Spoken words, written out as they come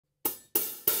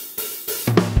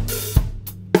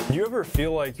Do you ever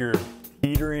feel like you're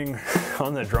teetering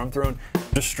on the drum throne,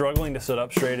 just struggling to sit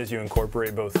up straight as you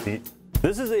incorporate both feet?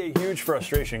 This is a huge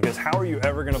frustration because how are you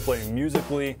ever going to play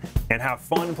musically and have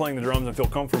fun playing the drums and feel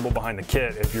comfortable behind the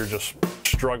kit if you're just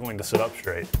struggling to sit up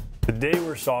straight? Today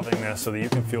we're solving this so that you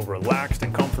can feel relaxed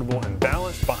and comfortable and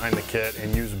balanced behind the kit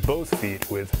and use both feet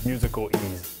with musical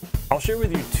ease. I'll share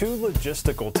with you 2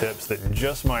 logistical tips that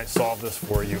just might solve this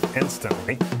for you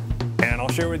instantly. And I'll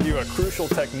share with you a crucial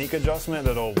technique adjustment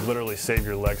that'll literally save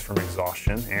your legs from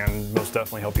exhaustion and most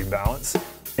definitely help you balance.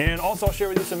 And also I'll share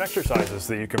with you some exercises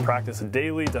that you can practice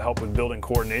daily to help with building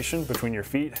coordination between your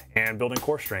feet and building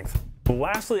core strength.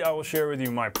 Lastly, I will share with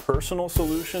you my personal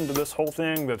solution to this whole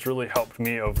thing that's really helped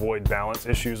me avoid balance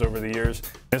issues over the years.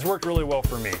 It's worked really well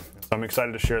for me, so I'm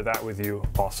excited to share that with you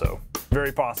also.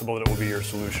 Very possible that it will be your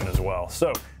solution as well.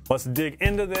 So let's dig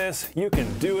into this. You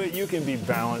can do it. You can be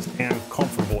balanced and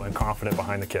comfortable and confident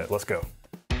behind the kit. Let's go.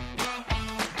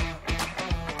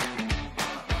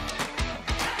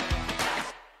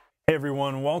 Hey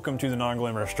everyone, welcome to the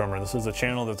Non-Glamorous Drummer. This is a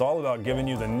channel that's all about giving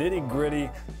you the nitty-gritty,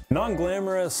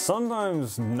 non-glamorous,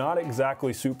 sometimes not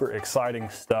exactly super exciting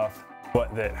stuff,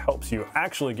 but that helps you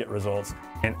actually get results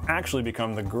and actually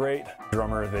become the great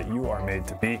drummer that you are made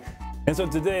to be. And so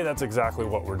today, that's exactly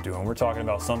what we're doing. We're talking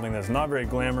about something that's not very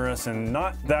glamorous and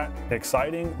not that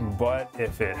exciting, but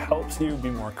if it helps you be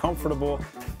more comfortable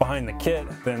behind the kit,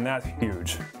 then that's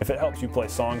huge. If it helps you play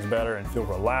songs better and feel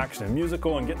relaxed and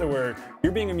musical and get to where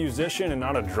you're being a musician and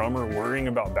not a drummer worrying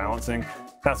about balancing,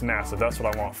 that's massive. That's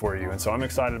what I want for you. And so I'm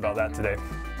excited about that today.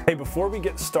 Hey, before we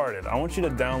get started, I want you to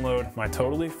download my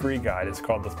totally free guide. It's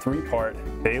called the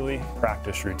 3-part daily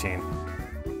practice routine.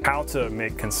 How to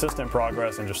make consistent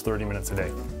progress in just 30 minutes a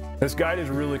day. This guide is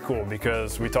really cool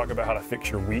because we talk about how to fix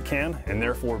your weekend and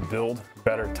therefore build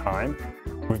better time.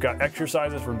 We've got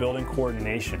exercises for building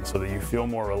coordination so that you feel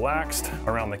more relaxed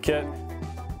around the kit.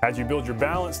 As you build your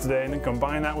balance today and then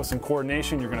combine that with some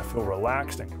coordination, you're going to feel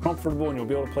relaxed and comfortable and you'll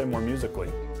be able to play more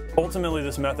musically. Ultimately,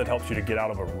 this method helps you to get out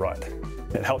of a rut.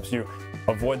 It helps you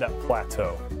avoid that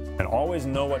plateau and always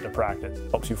know what to practice.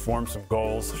 It helps you form some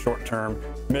goals, short-term,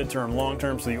 mid-term,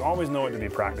 long-term, so you always know what to be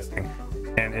practicing.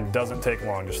 And it doesn't take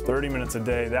long, just 30 minutes a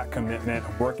day, that commitment,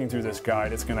 working through this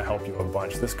guide, it's gonna help you a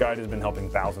bunch. This guide has been helping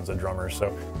thousands of drummers,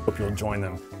 so hope you'll join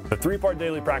them. The 3-part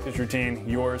daily practice routine,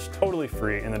 yours, totally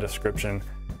free in the description.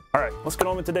 All right, let's get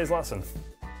on with today's lesson.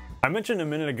 I mentioned a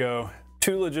minute ago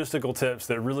 2 logistical tips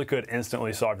that really could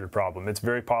instantly solve your problem. It's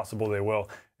very possible they will,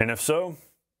 and if so,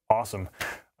 awesome.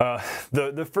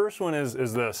 The first one is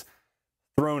this,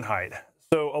 throne height.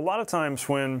 So a lot of times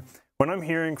when I'm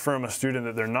hearing from a student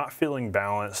that they're not feeling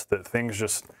balanced, that things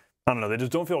just, I don't know, they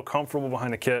just don't feel comfortable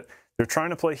behind the kit, they're trying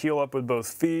to play heel up with both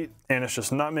feet and it's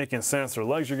just not making sense, their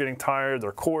legs are getting tired,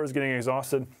 their core is getting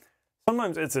exhausted.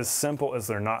 Sometimes it's as simple as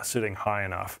they're not sitting high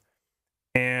enough.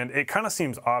 And it kind of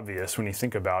seems obvious when you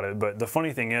think about it, but the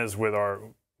funny thing is with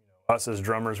us as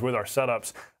drummers, with our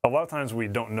setups, a lot of times we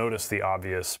don't notice the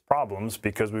obvious problems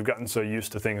because we've gotten so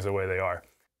used to things the way they are.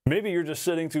 Maybe you're just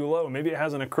sitting too low. Maybe it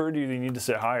hasn't occurred to you that you need to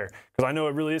sit higher. Because I know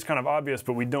it really is kind of obvious,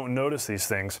 but we don't notice these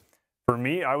things. For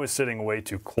me, I was sitting way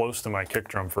too close to my kick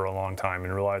drum for a long time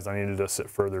and realized I needed to sit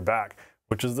further back,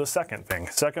 which is the second thing.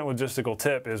 Second logistical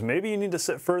tip is maybe you need to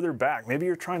sit further back. Maybe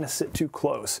you're trying to sit too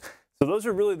close. So those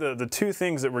are really the 2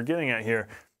 things that we're getting at here.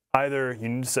 Either you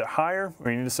need to sit higher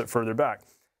or you need to sit further back.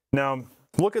 Now,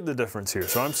 look at the difference here.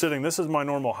 So I'm sitting, this is my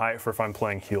normal height for if I'm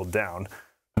playing heel down.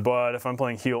 But if I'm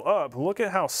playing heel up, look at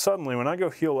how suddenly when I go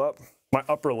heel up, my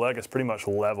upper leg is pretty much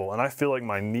level. And I feel like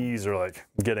my knees are like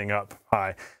getting up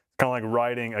high. Kind of like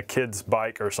riding a kid's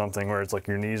bike or something where it's like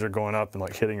your knees are going up and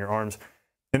like hitting your arms.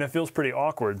 And it feels pretty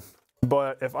awkward.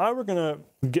 But if I were gonna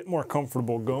get more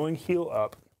comfortable going heel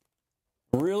up,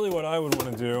 really what I would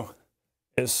want to do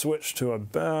is switch to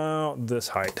about this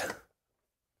height,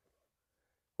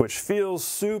 which feels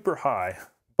super high,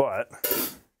 but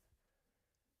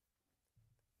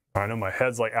I know my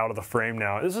head's like out of the frame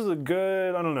now. This is a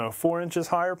good, I don't know, 4 inches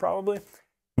higher probably,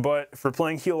 but for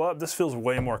playing heel up, this feels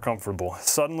way more comfortable.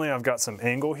 Suddenly I've got some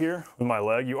angle here with my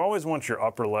leg. You always want your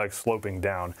upper leg sloping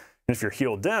down. And if you're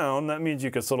heel down, that means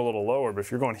you could sit a little lower, but if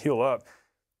you're going heel up,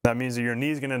 that means that your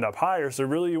knee's gonna end up higher, so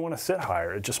really you wanna sit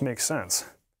higher. It just makes sense.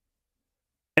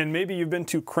 And maybe you've been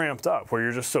too cramped up where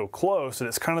you're just so close that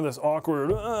it's kind of this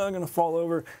awkward, I'm gonna fall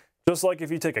over. Just like if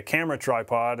you take a camera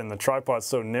tripod and the tripod's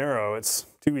so narrow, it's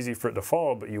too easy for it to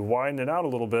fall, but you widen it out a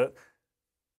little bit.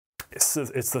 It's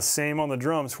the same on the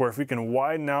drums where if we can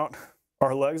widen out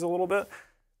our legs a little bit,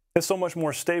 it's so much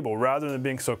more stable rather than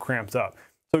being so cramped up.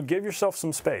 So give yourself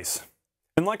some space.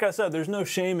 And like I said, there's no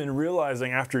shame in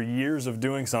realizing after years of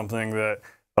doing something that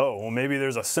oh, well, maybe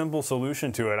there's a simple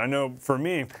solution to it. I know for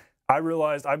me, I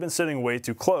realized I've been sitting way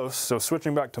too close, so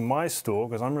switching back to my stool,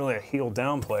 because I'm really a heel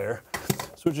down player,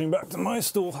 switching back to my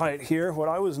stool height here, what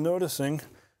I was noticing,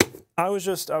 I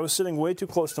was sitting way too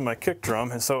close to my kick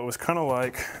drum, and so it was kind of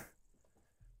like,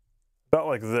 about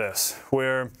like this,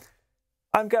 where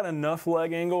I've got enough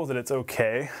leg angle that it's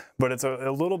okay, but it's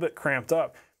a little bit cramped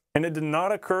up. And it did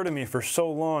not occur to me for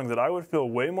so long that I would feel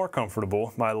way more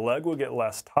comfortable, my leg would get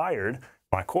less tired,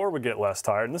 my core would get less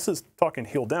tired, and this is talking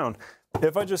heel down,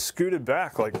 if I just scooted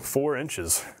back like 4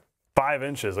 inches, 5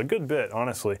 inches, a good bit,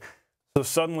 honestly. So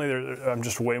suddenly I'm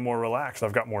just way more relaxed.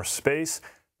 I've got more space.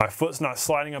 My foot's not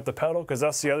sliding up the pedal, because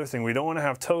that's the other thing. We don't want to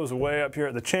have toes way up here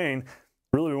at the chain.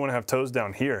 Really, we want to have toes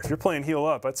down here. If you're playing heel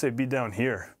up, I'd say be down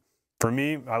here. For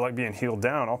me, I like being heel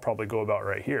down. I'll probably go about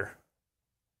right here.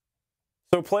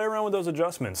 So play around with those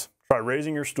adjustments. Try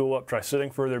raising your stool up, try sitting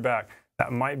further back.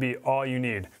 That might be all you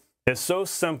need. It's so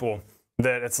simple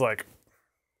that it's like,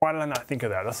 why did I not think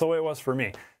of that? That's the way it was for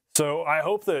me. So I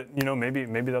hope that, you know, maybe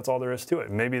that's all there is to it.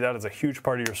 Maybe that is a huge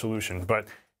part of your solution. But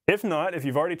if not, if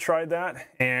you've already tried that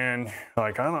and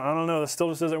like, I don't know, this still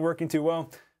just isn't working too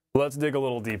well, let's dig a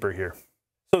little deeper here.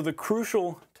 So the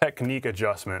crucial technique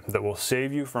adjustment that will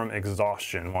save you from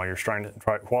exhaustion while you're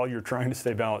trying to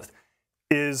stay balanced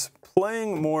is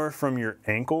playing more from your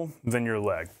ankle than your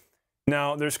leg.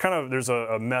 Now, there's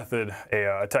a method,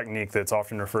 a technique that's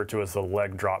often referred to as the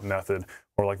leg drop method,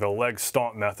 or like the leg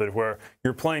stomp method, where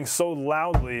you're playing so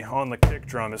loudly on the kick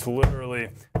drum, it's literally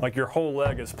like your whole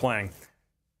leg is playing.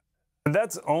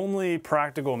 That's only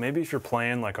practical maybe if you're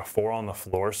playing like a 4 on the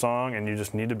floor song and you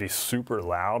just need to be super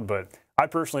loud, but I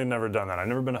personally have never done that. I've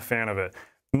never been a fan of it.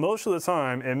 Most of the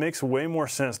time, it makes way more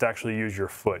sense to actually use your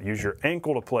foot, use your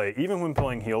ankle to play, even when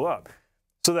playing heel up.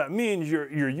 So that means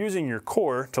you're using your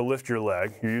core to lift your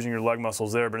leg, you're using your leg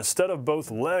muscles there, but instead of both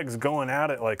legs going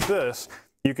at it like this,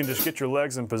 you can just get your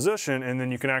legs in position and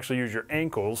then you can actually use your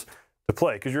ankles to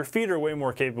play, because your feet are way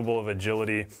more capable of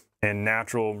agility and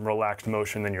natural relaxed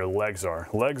motion than your legs are.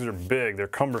 Legs are big, they're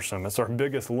cumbersome, it's our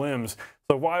biggest limbs,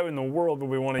 so why in the world would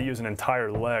we want to use an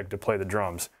entire leg to play the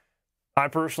drums? I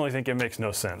personally think it makes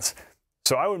no sense.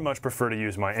 So I would much prefer to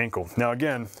use my ankle. Now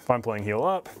again, if I'm playing heel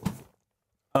up,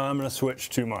 I'm going to switch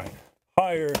to my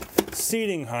higher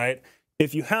seating height.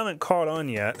 If you haven't caught on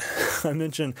yet, I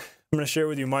mentioned I'm going to share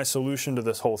with you my solution to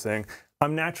this whole thing.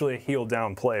 I'm naturally a heel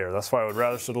down player. That's why I would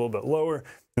rather sit a little bit lower.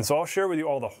 And so I'll share with you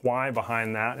all the why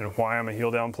behind that and why I'm a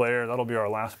heel down player. That'll be our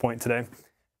last point today.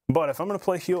 But if I'm going to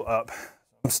play heel up,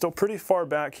 I'm still pretty far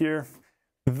back here,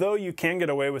 though you can get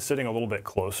away with sitting a little bit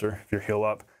closer if you're heel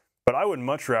up. But I would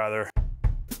much rather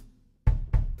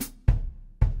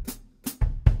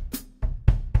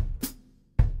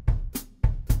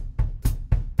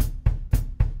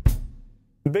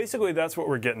basically, that's what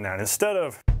we're getting at. Instead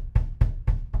of,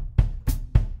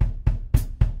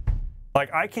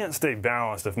 like, I can't stay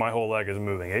balanced if my whole leg is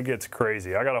moving. It gets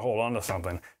crazy. I got to hold on to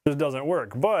something. It just doesn't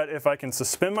work. But if I can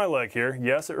suspend my leg here,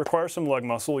 yes, it requires some leg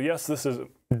muscle. Yes, this is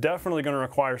definitely going to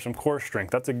require some core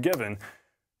strength. That's a given.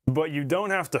 But you don't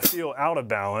have to feel out of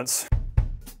balance.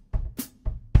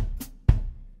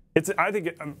 I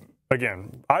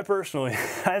personally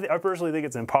think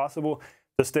it's impossible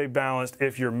to stay balanced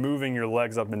if you're moving your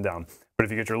legs up and down. But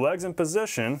if you get your legs in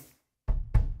position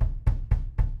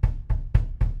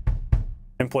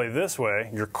and play this way,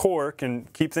 your core can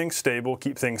keep things stable,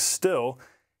 keep things still.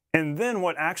 And then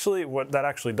what that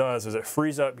actually does is it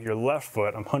frees up your left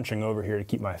foot. I'm hunching over here to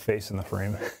keep my face in the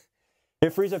frame.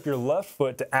 It frees up your left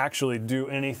foot to actually do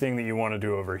anything that you want to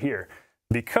do over here.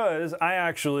 Because I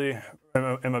actually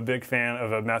am a big fan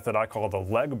of a method I call the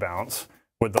leg bounce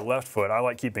with the left foot. I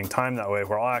like keeping time that way,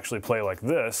 where I'll actually play like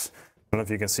this. I don't know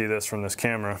if you can see this from this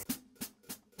camera.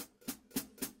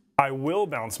 I will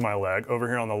bounce my leg over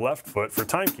here on the left foot for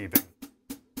timekeeping.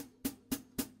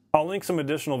 I'll link some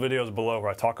additional videos below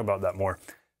where I talk about that more.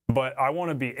 But I want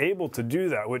to be able to do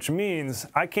that, which means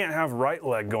I can't have right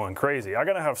leg going crazy. I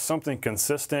got to have something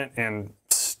consistent and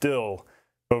still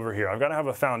over here. I've got to have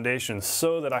a foundation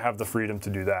so that I have the freedom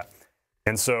to do that.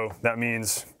 And so that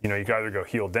means, you know, you can either go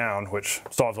heel down, which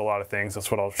solves a lot of things. That's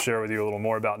what I'll share with you a little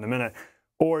more about in a minute.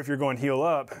 Or if you're going heel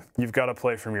up, you've got to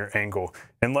play from your ankle.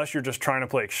 Unless you're just trying to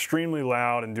play extremely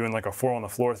loud and doing like a 4 on the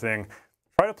floor thing,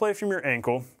 try to play from your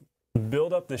ankle,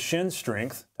 build up the shin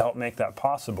strength to help make that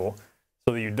possible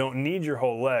so that you don't need your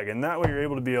whole leg. And that way you're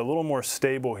able to be a little more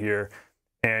stable here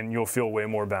and you'll feel way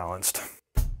more balanced.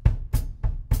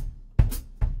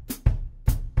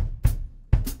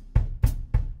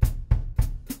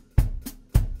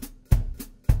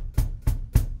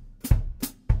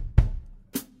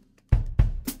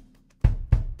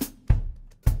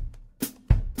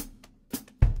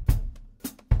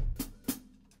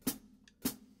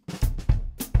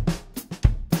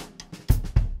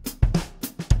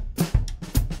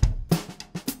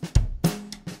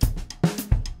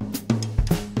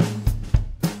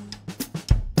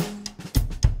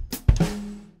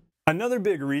 Another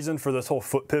big reason for this whole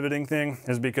foot pivoting thing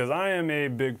is because I am a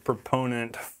big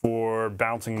proponent for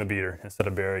bouncing the beater instead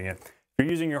of burying it. If you're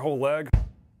using your whole leg,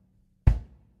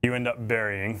 you end up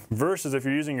burying, versus if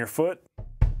you're using your foot,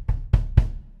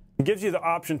 it gives you the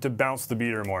option to bounce the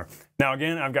beater more. Now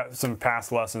again, I've got some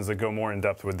past lessons that go more in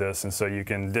depth with this, and so you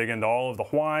can dig into all of the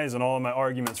whys and all of my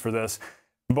arguments for this.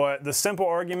 But the simple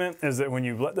argument is that when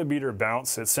you let the beater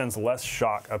bounce, it sends less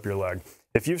shock up your leg.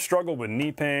 If you've struggled with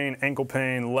knee pain, ankle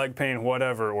pain, leg pain,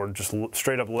 whatever, or just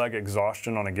straight up leg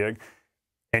exhaustion on a gig,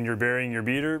 and you're burying your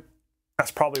beater,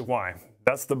 that's probably why.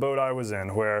 That's the boat I was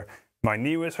in, where my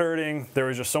knee was hurting. There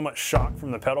was just so much shock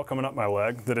from the pedal coming up my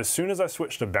leg that as soon as I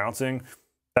switched to bouncing,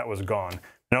 that was gone.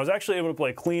 And I was actually able to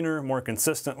play cleaner, more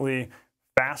consistently,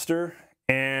 faster,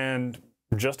 and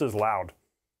just as loud.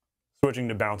 Switching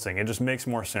to bouncing, it just makes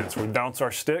more sense. We bounce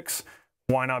our sticks,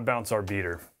 why not bounce our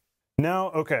beater? Now,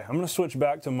 okay, I'm gonna switch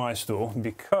back to my stool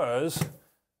because,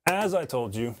 as I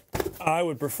told you, I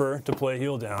would prefer to play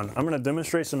heel down. I'm gonna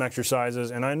demonstrate some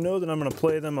exercises, and I know that I'm gonna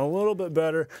play them a little bit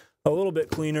better, a little bit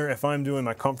cleaner if I'm doing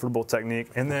my comfortable technique.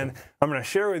 And then I'm gonna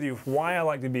share with you why I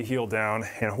like to be heel down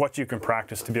and what you can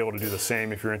practice to be able to do the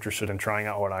same if you're interested in trying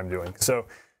out what I'm doing. So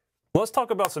let's talk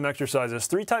about some exercises.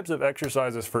 3 types of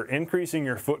exercises for increasing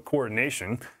your foot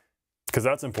coordination, because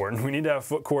that's important. We need to have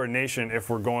foot coordination if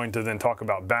we're going to then talk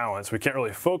about balance. We can't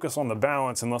really focus on the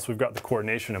balance unless we've got the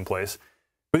coordination in place.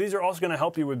 But these are also going to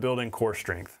help you with building core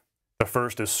strength. The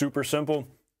first is super simple,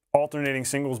 alternating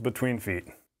singles between feet.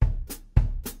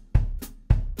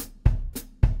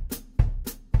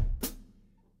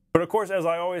 But of course, as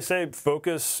I always say,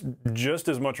 focus just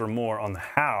as much or more on the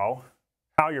how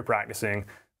you're practicing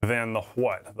than the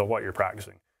what you're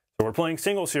practicing. So we're playing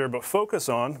singles here, but focus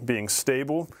on being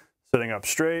stable, sitting up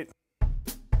straight,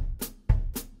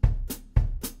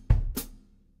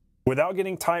 without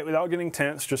getting tight, without getting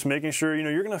tense, just making sure,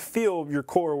 you're gonna feel your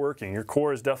core working. Your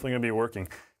core is definitely gonna be working.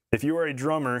 If you are a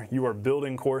drummer, you are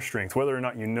building core strength, whether or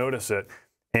not you notice it.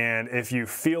 And if you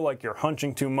feel like you're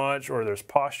hunching too much or there's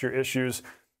posture issues,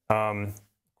 of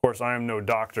course, I am no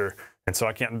doctor, and so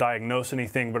I can't diagnose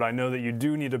anything, but I know that you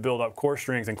do need to build up core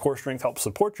strength, and core strength helps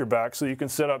support your back so you can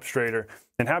sit up straighter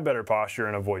and have better posture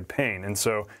and avoid pain. And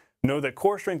so know that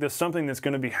core strength is something that's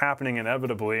going to be happening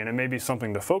inevitably, and it may be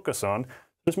something to focus on.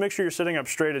 Just make sure you're sitting up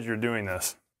straight as you're doing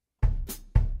this.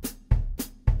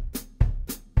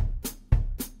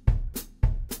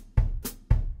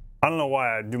 I don't know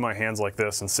why I do my hands like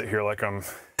this and sit here like I'm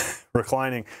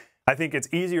reclining. I think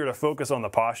it's easier to focus on the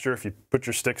posture if you put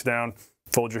your sticks down,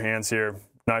 fold your hands here,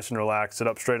 nice and relaxed, sit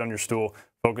up straight on your stool,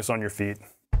 focus on your feet.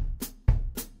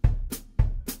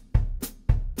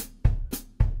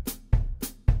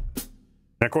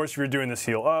 And of course, if you're doing this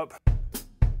heel up,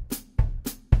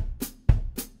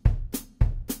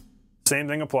 same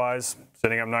thing applies,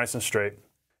 sitting up nice and straight.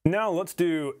 Now let's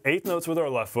do 1/8 notes with our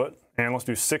left foot, and let's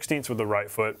do 16ths with the right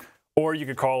foot, or you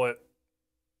could call it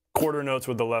 1/4 notes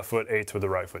with the left foot, 1/8 with the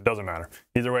right foot, doesn't matter.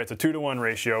 Either way, it's a 2-to-1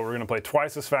 ratio. We're gonna play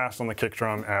twice as fast on the kick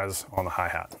drum as on the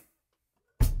hi-hat.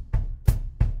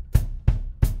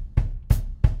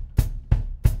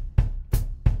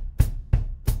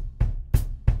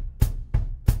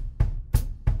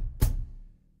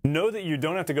 Know that you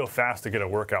don't have to go fast to get a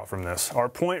workout from this. Our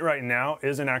point right now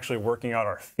isn't actually working out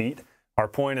our feet. Our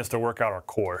point is to work out our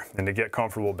core and to get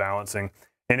comfortable balancing.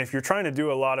 And if you're trying to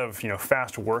do a lot of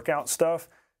fast workout stuff,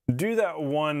 do that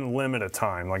one limb at a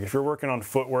time. Like if you're working on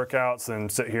foot workouts, then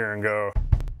sit here and go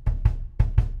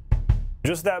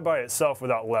just that by itself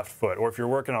without left foot. Or if you're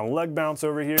working on leg bounce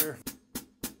over here,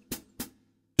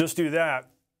 just do that.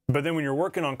 But then when you're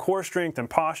working on core strength and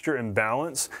posture and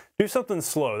balance, do something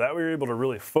slow. That way you're able to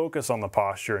really focus on the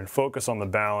posture and focus on the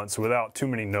balance without too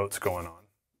many notes going on.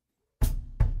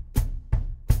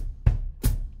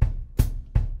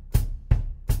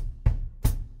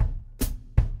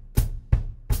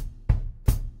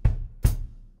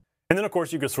 And then of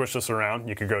course you could switch this around.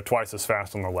 You could go twice as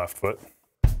fast on the left foot.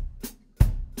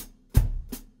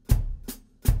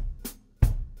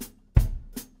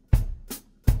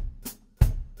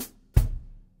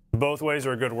 Both ways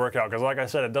are a good workout because like I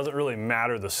said, it doesn't really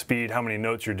matter the speed, how many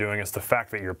notes you're doing, it's the fact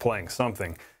that you're playing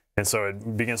something. And so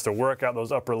it begins to work out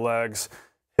those upper legs,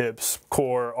 hips,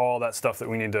 core, all that stuff that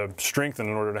we need to strengthen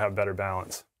in order to have better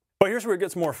balance. But here's where it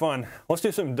gets more fun. Let's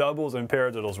do some doubles and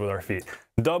paradiddles with our feet.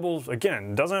 Doubles,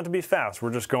 again, doesn't have to be fast.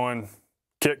 We're just going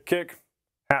kick, kick,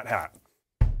 hat, hat.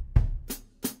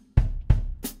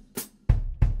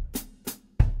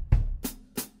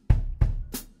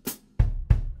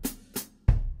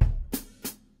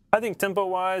 I think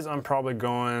tempo-wise, I'm probably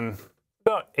going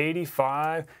about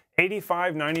 85,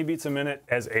 90 beats a minute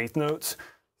as 1/8 notes.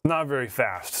 not very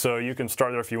fast. So you can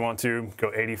start there if you want to,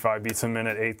 go 85 beats a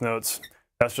minute, eighth notes.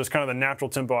 That's just kind of the natural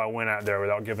tempo I went at there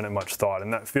without giving it much thought.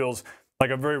 And that feels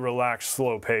like a very relaxed,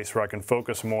 slow pace where I can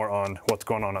focus more on what's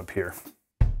going on up here.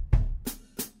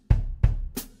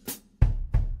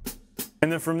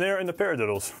 And then from there into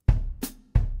paradiddles.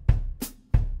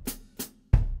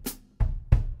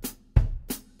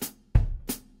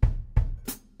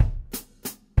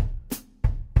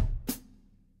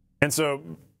 And so,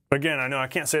 again, I know I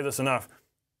can't say this enough.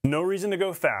 No reason to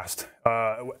go fast.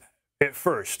 At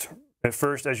first,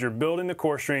 as you're building the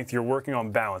core strength, you're working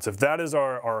on balance. If that is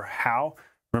our how,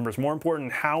 remember it's more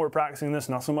important how we're practicing this,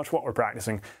 not so much what we're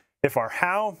practicing. If our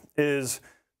how is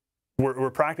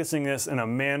we're practicing this in a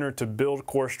manner to build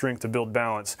core strength, to build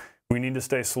balance, we need to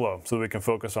stay slow so that we can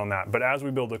focus on that. But as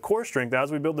we build the core strength,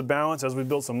 as we build the balance, as we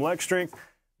build some leg strength,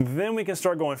 then we can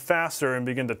start going faster and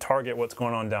begin to target what's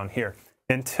going on down here.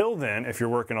 Until then, if you're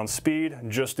working on speed,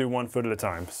 just do 1 foot at a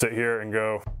time. Sit here and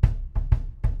go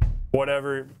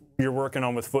whatever you're working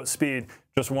on with foot speed,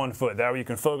 just 1 foot. That way you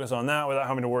can focus on that without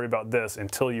having to worry about this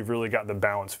until you've really got the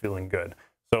balance feeling good.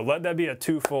 So let that be a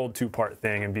twofold, two-part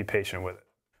thing and be patient with it.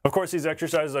 Of course, these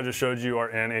exercises I just showed you are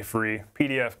in a free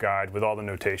PDF guide with all the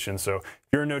notation. So if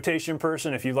you're a notation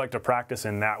person, if you'd like to practice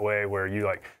in that way where you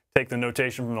like take the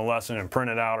notation from the lesson and print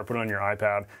it out or put it on your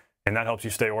iPad, and that helps you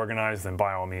stay organized, then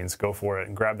by all means, go for it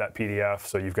and grab that PDF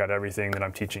so you've got everything that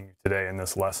I'm teaching you today in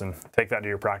this lesson. Take that to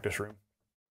your practice room.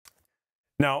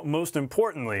 Now, most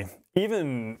importantly,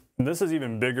 this is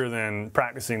even bigger than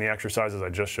practicing the exercises I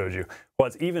just showed you.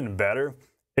 What's even better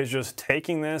is just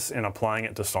taking this and applying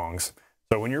it to songs.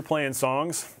 So when you're playing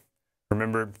songs,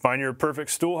 remember, find your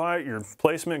perfect stool height, your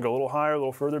placement, go a little higher, a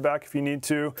little further back if you need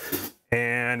to.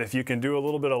 And if you can do a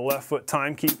little bit of left foot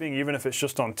timekeeping, even if it's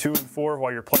just on 2 and 4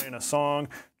 while you're playing a song,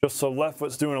 just so left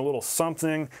foot's doing a little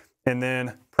something, and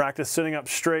then practice sitting up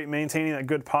straight, maintaining that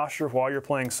good posture while you're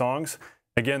playing songs.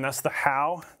 Again, that's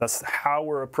how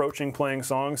we're approaching playing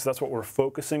songs. That's what we're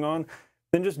focusing on.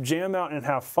 Then just jam out and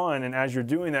have fun. And as you're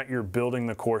doing that, you're building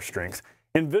the core strength.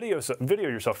 And video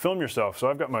yourself, film yourself. So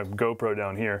I've got my GoPro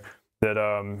down here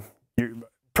that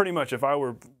pretty much if I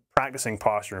were practicing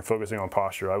posture and focusing on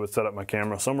posture, I would set up my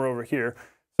camera somewhere over here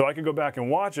so I could go back and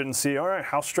watch it and see, all right,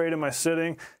 how straight am I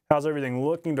sitting? How's everything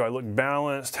looking? Do I look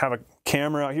balanced? Have a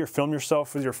camera out here, film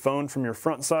yourself with your phone from your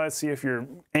front side, see if you're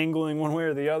angling one way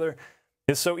or the other.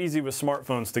 It's so easy with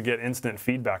smartphones to get instant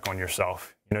feedback on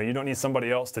yourself. You know, you don't need somebody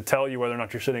else to tell you whether or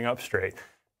not you're sitting up straight.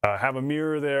 Have a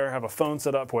mirror there, have a phone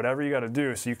set up, whatever you got to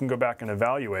do so you can go back and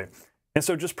evaluate. And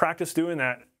so just practice doing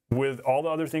that with all the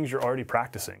other things you're already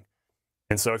practicing.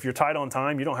 And so if you're tight on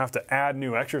time, you don't have to add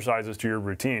new exercises to your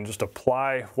routine. Just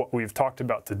apply what we've talked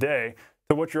about today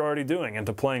to what you're already doing and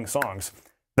to playing songs.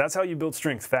 That's how you build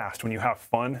strength fast. When you have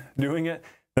fun doing it,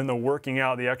 then the working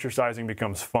out, the exercising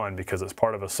becomes fun because it's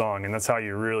part of a song. And that's how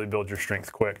you really build your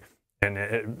strength quick.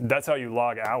 And that's how you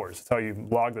log hours. It's how you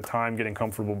log the time getting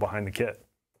comfortable behind the kit.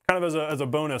 Kind of as a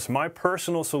bonus, my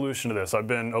personal solution to this, I've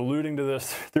been alluding to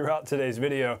this throughout today's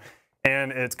video,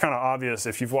 and it's kind of obvious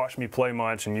if you've watched me play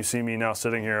much and you see me now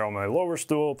sitting here on my lower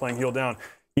stool playing heel down,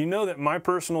 you know that my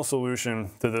personal solution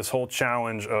to this whole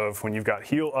challenge of when you've got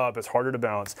heel up, it's harder to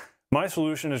balance, my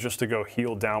solution is just to go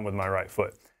heel down with my right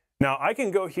foot. Now, I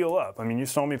can go heel up. I mean, you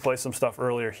saw me play some stuff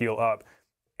earlier, heel up.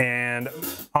 And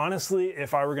honestly,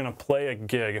 if I were going to play a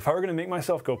gig, if I were going to make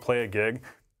myself go play a gig,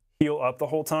 heel up the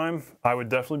whole time, I would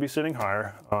definitely be sitting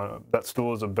higher. That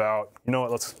stool is about, you know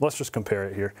what, let's just compare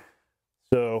it here.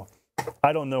 So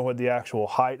I don't know what the actual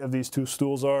height of these two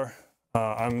stools are.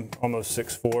 I'm almost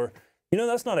 6'4". You know,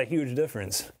 that's not a huge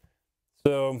difference.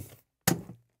 So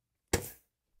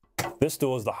this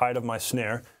stool is the height of my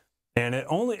snare, and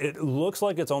it looks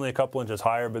like it's only a couple inches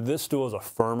higher, but this stool is a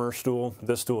firmer stool.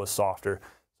 This stool is softer.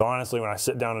 So honestly, when I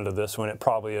sit down into this one, it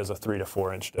probably is a 3 to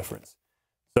 4 inch difference.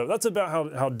 So that's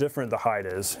about how different the height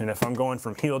is. And if I'm going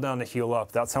from heel down to heel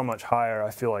up, that's how much higher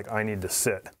I feel like I need to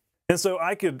sit. And so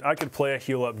I could play a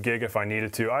heel up gig if I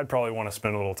needed to. I'd probably want to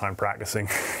spend a little time practicing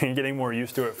and getting more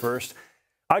used to it first.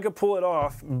 I could pull it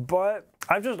off, but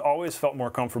I've just always felt more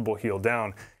comfortable heel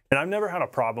down. And I've never had a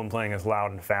problem playing as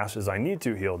loud and fast as I need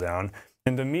to heel down.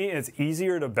 And to me, it's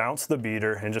easier to bounce the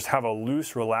beater and just have a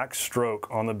loose, relaxed stroke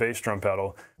on the bass drum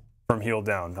pedal from heel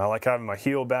down. I like having my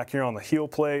heel back here on the heel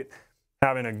plate,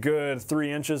 having a good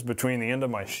 3 inches between the end of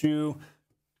my shoe.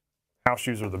 House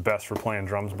shoes are the best for playing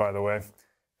drums, by the way.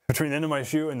 Between the end of my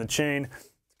shoe and the chain, it's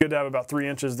good to have about 3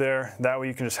 inches there. That way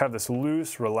you can just have this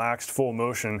loose, relaxed, full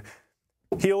motion.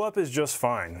 Heel up is just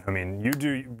fine. I mean,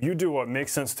 you do what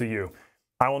makes sense to you.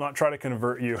 I will not try to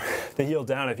convert you to heel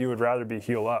down if you would rather be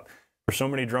heel up. For so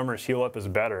many drummers, heel up is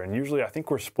better. And usually I think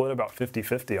we're split about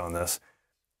 50-50 on this.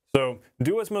 So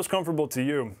do what's most comfortable to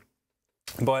you.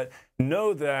 But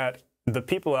know that the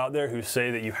people out there who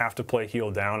say that you have to play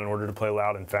heel down in order to play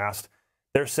loud and fast,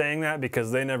 they're saying that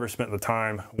because they never spent the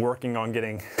time working on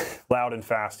getting loud and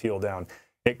fast heel down.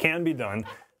 It can be done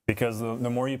because the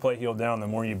more you play heel down, the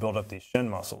more you build up these shin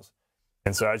muscles.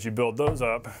 And so as you build those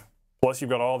up, plus you've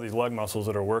got all these leg muscles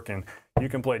that are working, you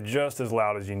can play just as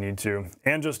loud as you need to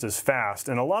and just as fast.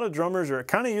 And a lot of drummers are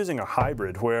kind of using a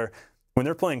hybrid where when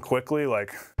they're playing quickly,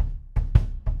 like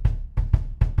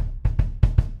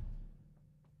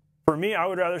for me, I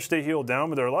would rather stay heel down,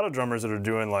 but there are a lot of drummers that are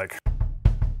doing like,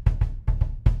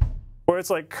 where it's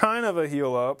like kind of a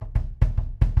heel up.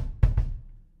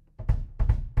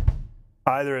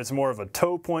 Either it's more of a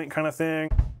toe point kind of thing,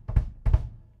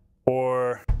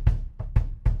 or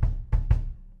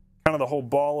kind of the whole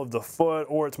ball of the foot,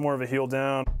 or it's more of a heel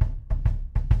down.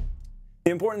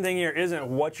 The important thing here isn't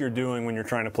what you're doing when you're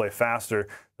trying to play faster.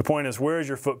 The point is, where is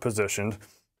your foot positioned?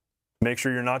 Make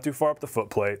sure you're not too far up the foot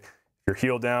plate. If you're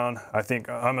heel down, I think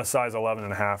I'm a size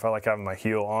 11.5. I like having my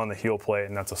heel on the heel plate,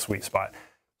 and that's a sweet spot.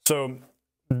 So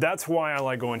that's why I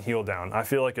like going heel down. I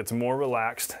feel like it's more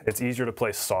relaxed. It's easier to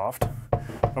play soft.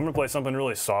 I'm gonna play something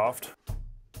really soft.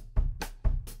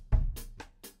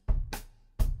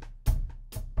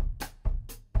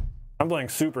 I'm playing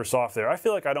super soft there. I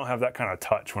feel like I don't have that kind of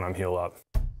touch when I'm heel up.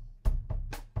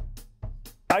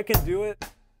 I can do it,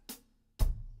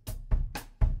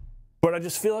 but I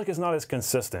just feel like it's not as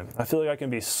consistent. I feel like I can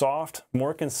be soft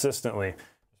more consistently,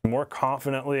 more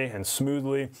confidently and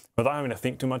smoothly without having to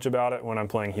think too much about it when I'm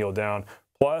playing heel down.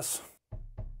 Plus,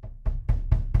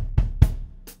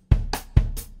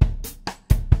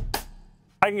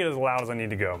 I can get as loud as I need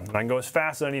to go, and I can go as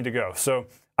fast as I need to go. So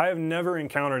I have never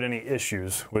encountered any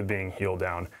issues with being heel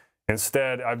down.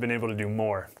 Instead, I've been able to do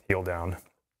more heel down.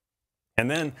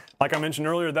 And then, like I mentioned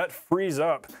earlier, that frees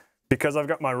up because I've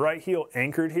got my right heel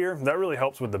anchored here. That really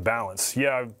helps with the balance.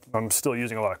 Yeah, I'm still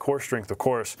using a lot of core strength, of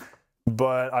course,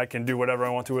 but I can do whatever I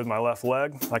want to with my left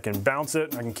leg. I can bounce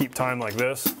it, I can keep time like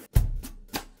this.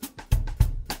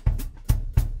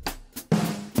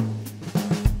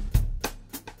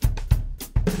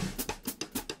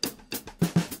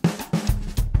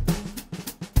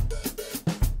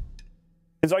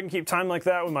 And so I can keep time like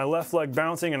that with my left leg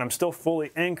bouncing, and I'm still fully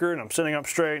anchored, and I'm sitting up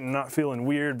straight and not feeling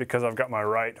weird because I've got my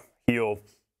right heel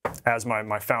as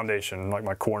my foundation, like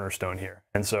my cornerstone here.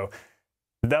 And so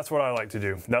that's what I like to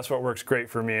do. That's what works great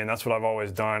for me, and that's what I've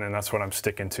always done, and that's what I'm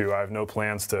sticking to. I have no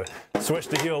plans to switch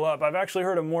to heel up. I've actually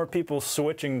heard of more people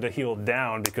switching to heel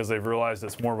down because they've realized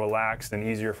it's more relaxed and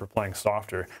easier for playing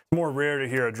softer. It's more rare to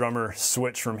hear a drummer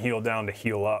switch from heel down to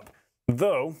heel up,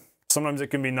 though sometimes it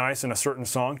can be nice in a certain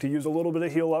song to use a little bit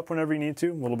of heel up whenever you need to,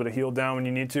 a little bit of heel down when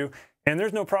you need to, and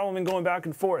there's no problem in going back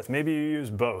and forth. Maybe you use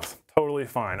both. Totally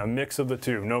fine. A mix of the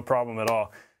two, no problem at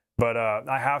all. But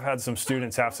I have had some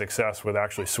students have success with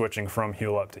actually switching from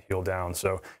heel up to heel down.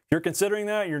 So if you're considering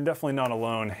that, you're definitely not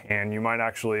alone, and you might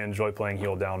actually enjoy playing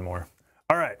heel down more.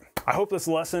 All right, I hope this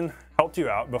lesson helped you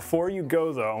out. Before you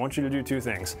go though, I want you to do two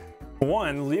things.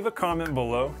 One, leave a comment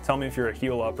below. Tell me if you're a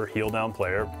heel up or heel down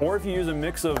player, or if you use a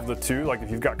mix of the two, like if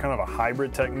you've got kind of a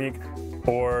hybrid technique,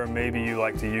 or maybe you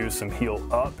like to use some heel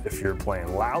up if you're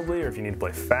playing loudly, or if you need to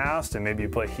play fast, and maybe you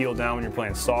play heel down when you're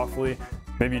playing softly.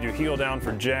 Maybe you do heel down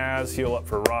for jazz, heel up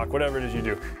for rock, whatever it is you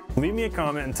do. Leave me a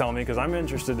comment and tell me, because I'm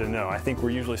interested to know. I think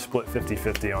we're usually split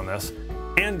 50-50 on this.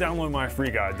 And download my free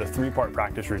guide, the 3-part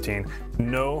practice routine,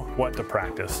 Know What to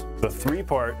Practice. The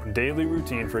 3-part daily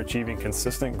routine for achieving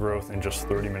consistent growth in just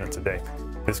 30 minutes a day.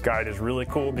 This guide is really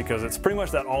cool because it's pretty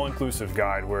much that all-inclusive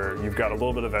guide where you've got a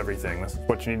little bit of everything. This is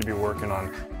what you need to be working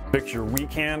on. Fix your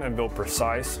weak hand and build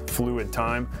precise, fluid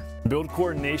time. Build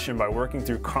coordination by working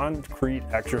through concrete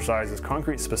exercises,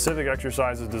 concrete specific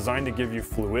exercises designed to give you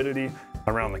fluidity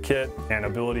around the kit and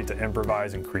ability to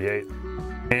improvise and create.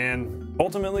 And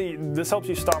ultimately, this helps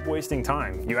you stop wasting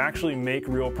time. You actually make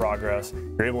real progress.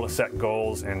 You're able to set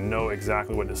goals and know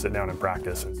exactly what to sit down and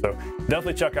practice. And so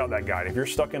definitely check out that guide. If you're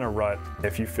stuck in a rut,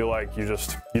 if you feel like you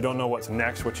don't know what's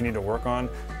next, what you need to work on,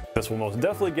 this will most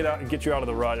definitely get you out of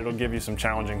the rut. It'll give you some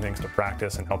challenging things to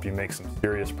practice and help you make some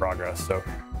serious progress. So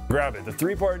grab it, the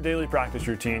 3-part daily practice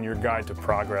routine, your guide to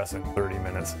progress in 30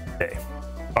 minutes a day.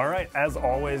 All right, as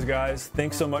always, guys,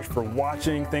 thanks so much for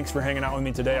watching. Thanks for hanging out with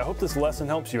me today. I hope this lesson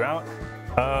helps you out.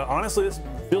 Honestly, this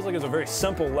feels like it's a very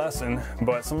simple lesson,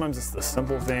 but sometimes it's the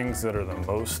simple things that are the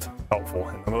most helpful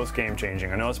and the most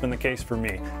game-changing. I know it's been the case for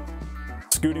me.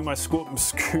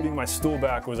 scooting my stool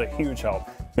back was a huge help.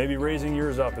 Maybe raising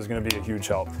yours up is going to be a huge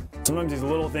help. Sometimes these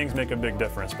little things make a big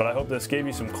difference, but I hope this gave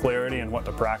you some clarity in what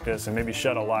to practice and maybe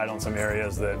shed a light on some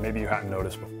areas that maybe you hadn't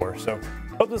noticed before. So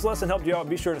hope this lesson helped you out.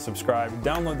 Be sure to subscribe,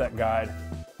 download that guide.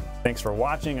 Thanks for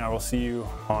watching. I will see you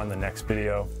on the next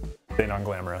video. Stay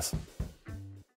non-glamorous.